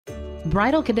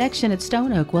Bridal Connection at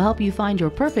Stone Oak will help you find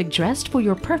your perfect dress for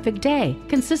your perfect day.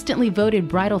 Consistently voted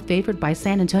bridal favorite by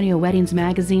San Antonio Weddings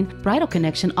magazine, Bridal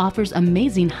Connection offers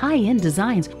amazing high-end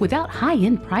designs without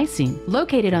high-end pricing.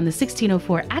 Located on the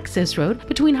 1604 Access Road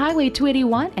between Highway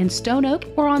 281 and Stone Oak,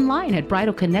 or online at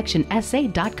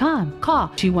bridalconnectionsa.com. Call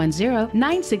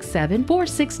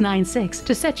 210-967-4696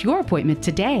 to set your appointment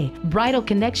today. Bridal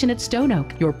Connection at Stone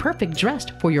Oak, your perfect dress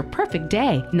for your perfect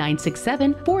day.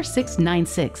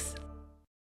 967-4696.